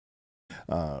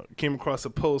Came across a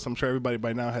post. I'm sure everybody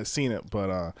by now has seen it,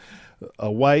 but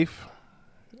a wife,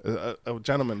 a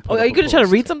gentleman. Oh, are you gonna try to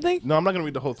read something? No, I'm not gonna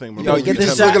read the whole thing. Yo,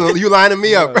 you lining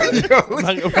me up. I'm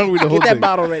not gonna read the whole Get that thing.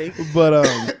 bottle ready. But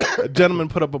a gentleman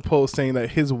put up a post saying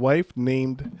that his wife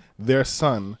named their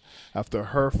son after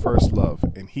her first love,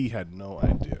 and he had no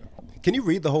idea. Can you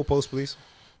read the whole post, please?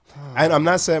 I'm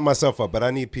not setting myself up, but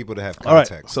I need people to have All right,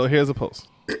 context. so here's a post.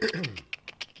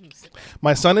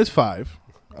 My son is 5.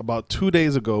 About 2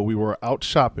 days ago, we were out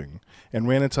shopping and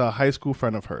ran into a high school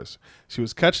friend of hers. She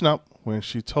was catching up when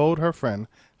she told her friend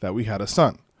that we had a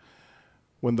son.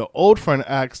 When the old friend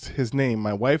asked his name,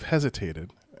 my wife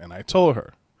hesitated, and I told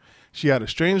her. She had a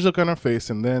strange look on her face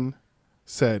and then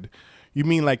said, "You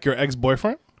mean like your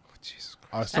ex-boyfriend?" Jesus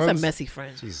Christ. Our That's son's a messy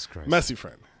friend. Jesus Christ. messy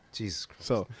friend. Jesus Christ.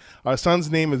 So our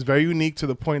son's name is very unique to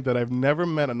the point that I've never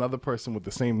met another person with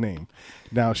the same name.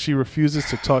 Now she refuses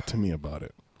to talk to me about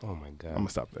it. Oh my God. I'm gonna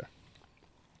stop there.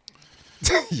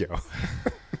 Yo.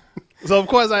 So of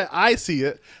course I see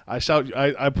it. I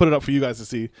put it up for you guys to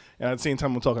see, and at the same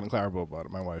time I'm talking to Clarabelle about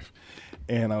it, my wife.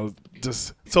 And I was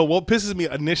just so what pisses me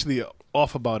initially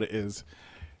off about it is,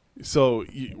 so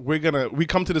we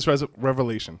come to this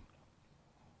revelation.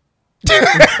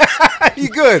 You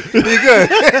good. You good.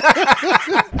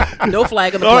 No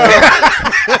flag on the play.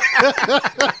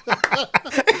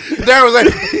 Darren was like,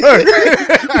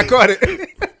 I caught it.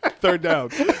 Third down.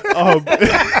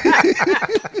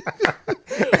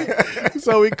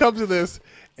 So we come to this,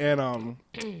 and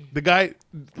the guy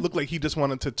looked like he just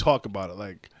wanted to talk about it.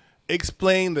 Like,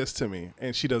 explain this to me,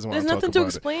 and she doesn't want There's to talk nothing to about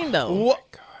explain though. What?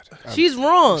 She's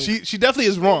wrong. She definitely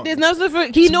is wrong. There's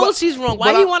nothing. He knows she's wrong.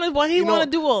 Why But he want to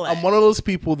do all that? I'm one of those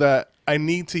people that I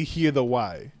need to hear the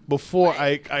why before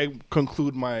I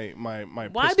conclude my.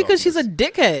 Why? Because she's a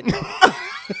dickhead.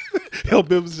 Yo,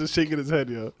 Bibbs just shaking his head,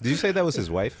 yo. Did you say that was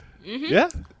his wife? Yeah,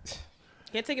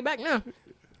 Can't take it back now.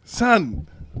 son.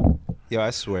 Yo, I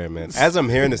swear, man. As I'm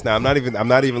hearing this now, I'm not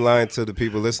even lying to the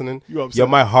people listening. You upset? Yo,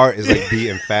 my heart is like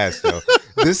beating fast, yo.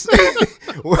 This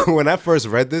when I first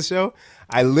read this, yo,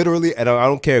 I literally, and I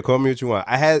don't care, call me what you want.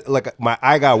 I had like my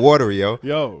eye got watery, yo.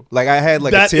 Yo, like I had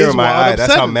like a that tear is in my wild eye.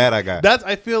 That's how upsetting. mad I got.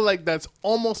 I feel like that's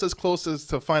almost as close as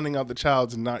to finding out the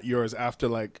child's not yours after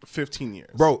like 15 years.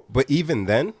 Bro, but even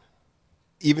then,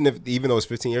 even though it's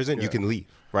 15 years in, you can leave,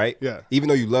 right? Yeah. Even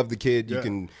though you love the kid, you Yeah.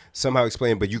 can somehow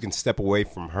explain, but you can step away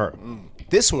from her.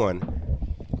 This one,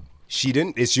 she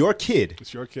didn't. It's your kid.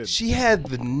 It's your kid. She had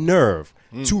the nerve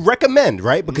to recommend,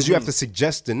 right? Because you have to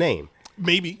suggest the name,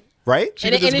 Maybe. right?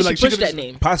 And then she pushed that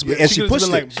name. Possibly, and she could've pushed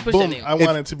been it. like, pushed boom, that name. I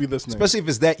want it to be this name. Especially if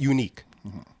it's that unique.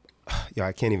 Yo,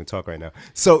 I can't even talk right now.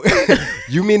 So,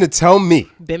 you mean to tell me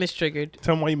Bim is triggered.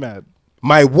 Tell me why you mad.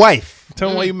 my wife, Tell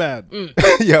me why you mad.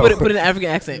 yo, Put in an African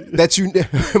accent. that you,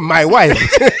 my wife,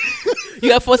 You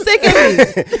got forsaken me.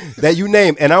 that you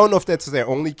name, and I don't know if that's their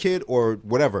only kid or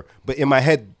whatever, but in my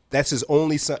head, that's his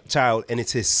only child, and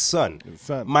it's his son. His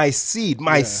son. My seed,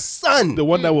 my son. The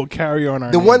one that will carry on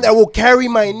our The name. one that will carry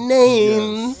my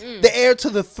name, the heir to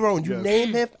the throne. You Yes.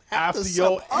 name him after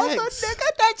your some other ex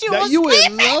nigga that you that was you in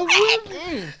sleeping love with.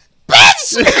 with.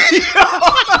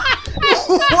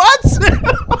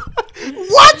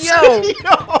 What? Yo.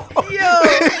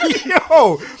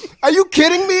 Yo, are you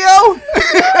kidding me, yo?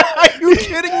 Are you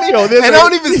kidding me? Yo, and I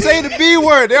don't even say the B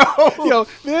word, yo. Yo,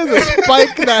 there's a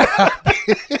spike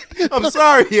that I'm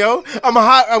sorry, yo. I'm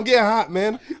hot. I'm getting hot,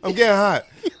 man. I'm getting hot.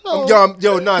 Chill,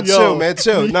 man.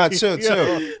 Chill. Nah, chill.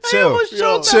 almost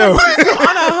choked Chill.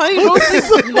 on a honey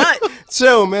roasted nut.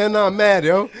 Chill, man. Nah, I'm mad,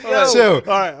 yo. Chill. All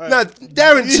right. Nah,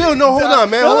 Darren, chill. No, hold on,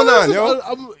 man. Hold on,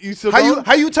 yo. You still How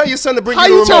going? you tell your son to bring How you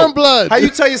the you remote? turn blood? How you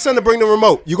tell your son to bring the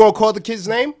remote? You gonna call the kid's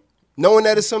name, knowing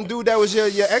that it's some dude that was your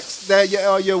ex, that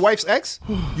your wife's ex?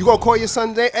 You gonna call your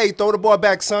son's name? Hey, throw the ball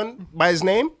back, son, by his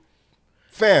name.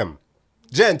 Fam,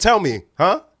 Jen, tell me,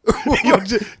 huh? Yo,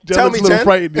 Tell me, Jen.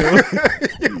 frightened, yo.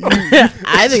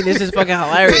 I think this is fucking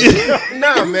hilarious.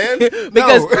 Nah, man.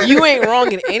 Because No. you ain't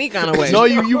wrong in any kind of way. No,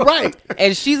 you right.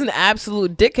 And she's an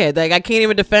absolute dickhead. Like, I can't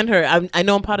even defend her. I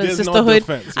know I'm part of the There's no sisterhood.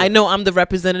 defense, yeah. I know I'm the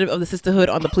representative of the sisterhood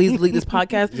on the Please Delete This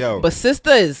podcast. Yo. But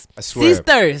sisters, I swear.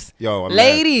 sisters, Yo, I'm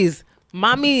ladies,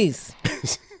 mommies,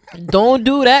 don't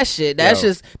do that shit. That's Yo.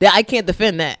 just that I can't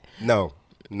defend that. No.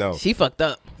 She fucked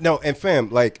up. No, and fam,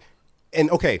 like,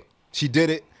 and okay, she did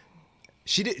it.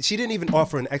 She didn't even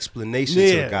offer an explanation to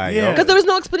Yeah, the guy, yeah. yo. Because there was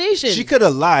no explanation. She could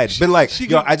have lied, been like, she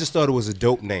yo, could- I just thought it was a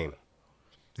dope name.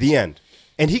 The end.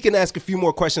 And he can ask a few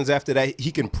more questions after that.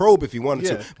 He can probe if he wanted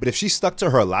Yeah. to. But if she stuck to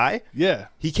her lie, Yeah.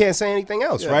 he can't say anything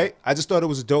else, Yeah. right? I just thought it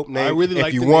was a dope name. I really if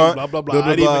like you the name, want, blah, blah, blah.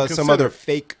 I didn't even some consider other it.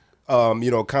 fake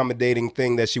accommodating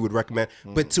thing that she would recommend.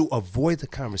 But to avoid the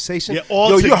conversation, Yeah, all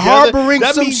yo, you're together, harboring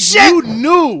that some means shit. You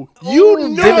knew Jim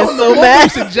is from so the moment mad. you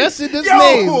suggested this Yo.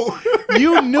 name.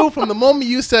 You knew from the moment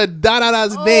you said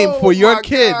Da's name for your my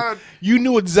kid. God. You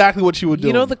knew exactly what you were doing.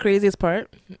 You know the craziest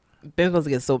part? Ben was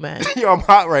get so mad. Yo, I'm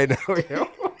hot right now. Yo.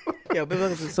 Yo, Ben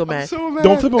was so mad. So mad.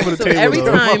 Don't flip over the So table. every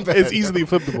though. time- it's easily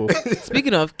flippable.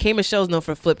 Speaking of, K Michelle's known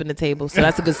for flipping the table, so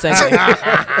that's a good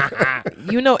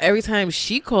segue. You know, every time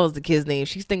she calls the kid's name,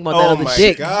 she's thinking about that Oh other my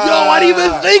dick. God. Yo, I didn't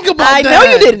even think about I that.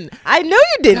 know you didn't. I know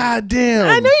you didn't. God damn.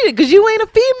 I know you didn't, because you ain't a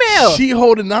female. She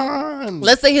holding on.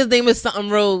 Let's say his name is something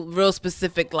real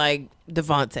specific, like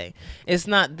Devontae. It's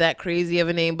not that crazy of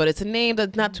a name, but it's a name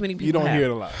that not too many people You don't have. hear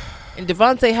it a lot. And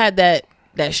Devontae had that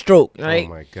stroke, right? Oh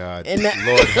my God. And that-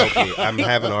 Lord help me. I'm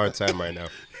having a hard time right now.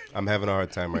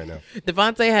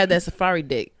 Devontae had that safari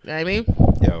dick. You know what I mean?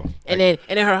 Yo. And then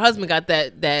her husband got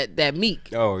that meek.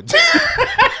 Oh.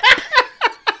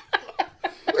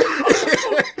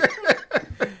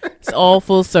 It's all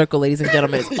full circle, ladies and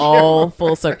gentlemen. It's all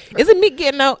full circle. Isn't meek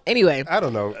getting out anyway? I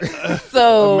don't know.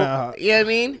 So I'm out. you know what I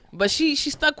mean? But she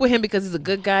stuck with him because he's a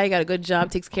good guy, got a good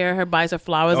job, takes care of her, buys her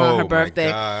flowers Oh on her my birthday.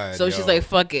 God, So yo. she's like,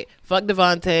 fuck it. Fuck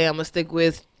Devontae. I'm gonna stick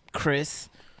with Chris,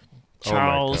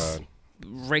 Charles, Oh my God.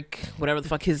 Rick, whatever the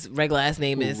fuck his regular ass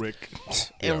name is. Rick.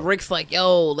 And Yo. Rick's like,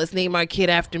 yo, let's name our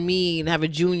kid after me and have a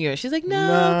junior. She's like, no,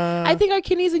 Nah. I think our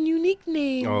kid needs a unique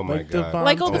name. Oh my Like God. Devontae.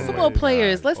 Like all the Oh football my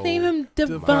players. God. Let's Oh. name him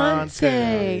Devontae.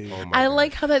 Devontae. Oh my I God.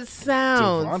 like how that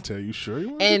sounds. Devontae, you sure you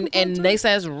want And next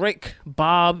has Rick,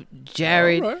 Bob,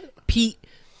 Jared, All right.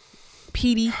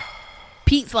 Petey.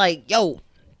 Pete's like, yo,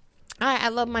 I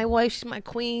love my wife. She's my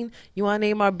queen. You want to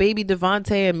name our baby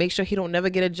Devontae and make sure he don't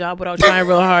never get a job without trying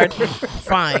real hard?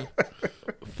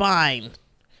 Fine.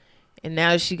 And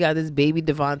now she got this baby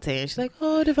Devontae, and she's like,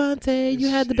 "Oh, Devontae, you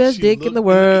had the best She dick in looked- the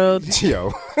world.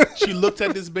 Yo. She looked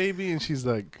at this baby and she's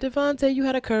like, Devontae, you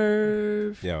had a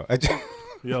curve." Yo.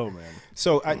 yo, man.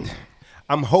 So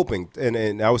I'm hoping,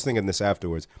 and I was thinking this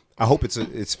afterwards. I hope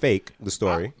it's fake, the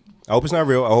story. I hope it's not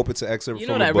real. I hope it's an excerpt You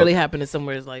from know a that book. really happened in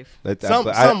somewhere's life. But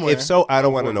Somewhere. if so, I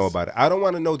don't want to Of know course. about it. I don't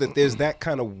want to know that there's that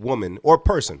kind of woman or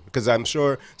person, because I'm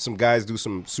sure some guys do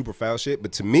some super foul shit.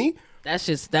 But to me, That's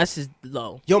just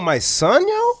low. yo, my son,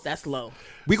 yo, That's low.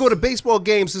 we go to baseball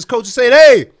games. His coach is saying,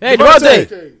 "Hey, Hey, Devontae!"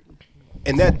 Devontae.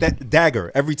 And that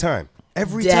dagger every time,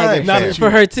 Dagger. time. Not fam. that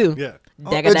For her too. Yeah.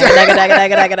 Dagger, dagger, dagger,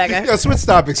 dagger, dagger, dagger. Yo, switch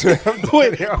topics. Man.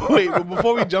 Wait, but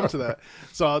before we jump to that,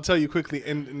 so I'll tell you quickly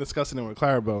in discussing it with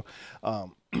Clarabelle,